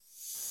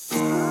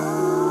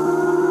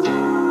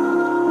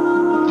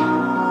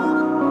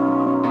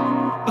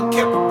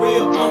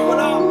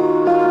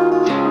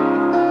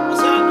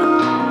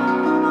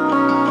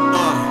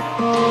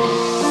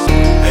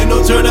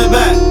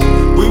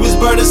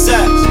the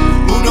sacks.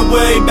 Moved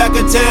away back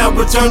in town,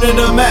 returning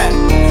to Mac.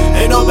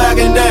 Ain't no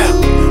backing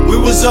down, we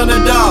was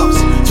underdogs.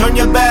 Turn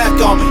your back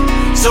on me,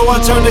 so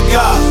I turned to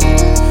God.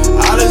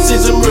 I done seen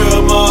some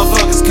real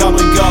motherfuckers come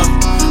and go.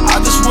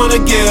 I just wanna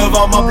give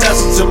all my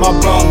blessings to my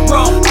bro.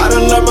 I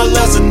done learned my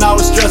lesson, I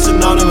was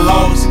stressing on them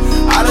hoes.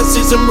 I done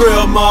seen some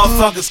real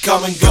motherfuckers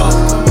come and go.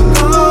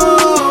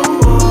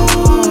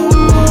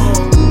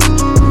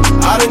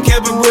 I done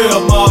kept it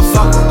real,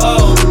 motherfucker.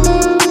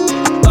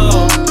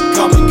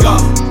 Come and go.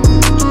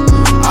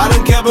 I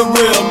done kept it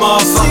real,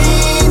 motherfucker.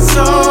 Seen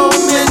so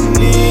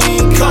many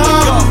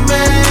come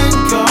and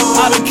go.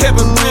 I done kept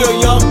it real,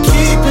 yo.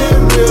 Keep it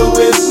real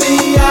with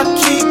me, I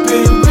keep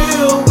it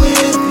real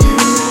with you.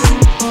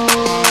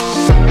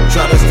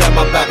 Tryna stab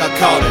my back, I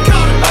caught it.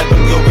 Life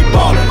been good, we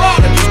ballin'.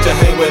 I used to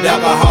hang with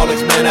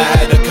alcoholics, man, I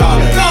had to call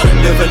it.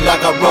 Living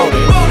like I wrote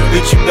it,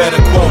 bitch, you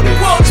better quote it.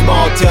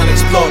 Small town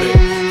exploded,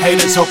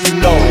 haters hope you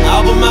know it.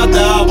 Album after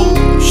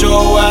album,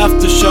 show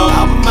after show.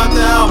 Album after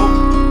album,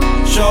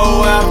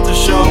 show after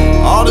show.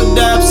 All the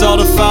daps, all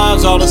the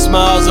fives, all the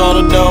smiles, all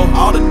the dough.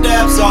 All the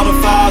daps, all the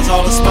fives,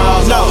 all the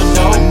smiles, all the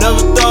dough. I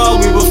never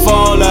thought we would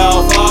fall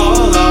out.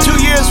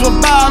 2 years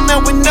went by,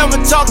 man, we never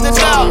talked it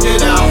out.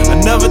 I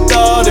never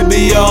thought it'd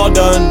be all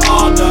done.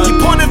 You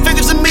pointed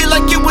fingers at me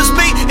like it was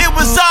me, it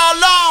was all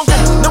long.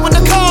 Now when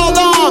the call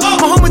on,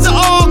 my homies are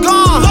all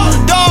gone.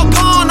 Dog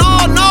gone,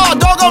 oh no,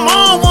 dog, I'm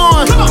on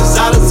one. Cause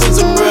I done seen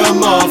some real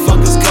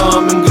motherfuckers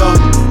come and go.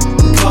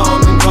 Come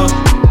and go,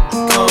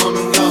 come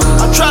and go.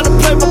 I try to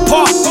play my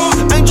part,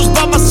 angels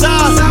by my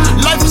side.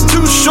 Life is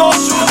too short,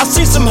 I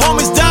seen some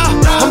homies die.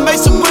 I made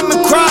some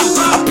women cry,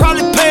 I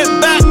probably pay it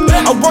back.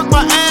 I work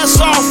my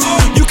ass off,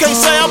 you can't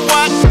say I'm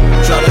whack.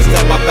 Tryna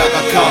stab my back,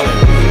 I call it.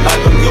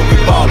 Life been good, we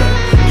ballin'.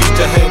 Used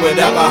to hang with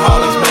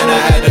alcoholics, man, I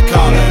had to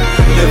call it.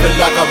 Living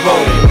like I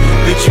wrote it,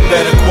 bitch, you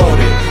better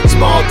quote it.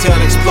 Small town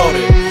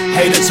exploded,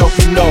 haters hope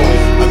you know it.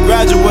 I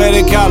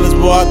graduated college,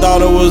 boy, I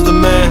thought I was the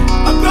man.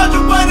 I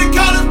graduated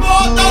college, boy,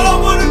 I thought I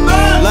was the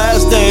man.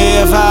 Last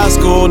day of high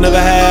school, never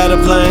had a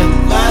plan.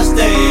 Last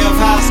day of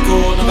high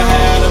school, never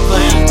had a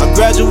plan. I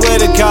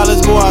graduated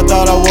college, boy, I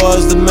thought I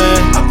was the man.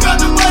 I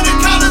graduated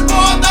college,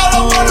 boy, I thought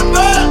I was the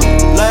man.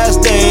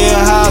 Last day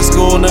of high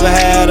school, never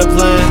had a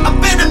plan. I've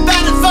been a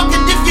bad as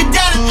fucking if you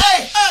got it,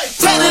 ayy.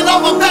 Turning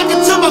over back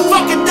into my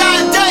fucking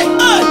dying day.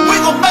 We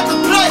gon' make a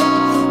play,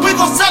 we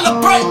gon'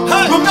 celebrate.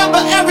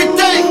 Remember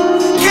everything.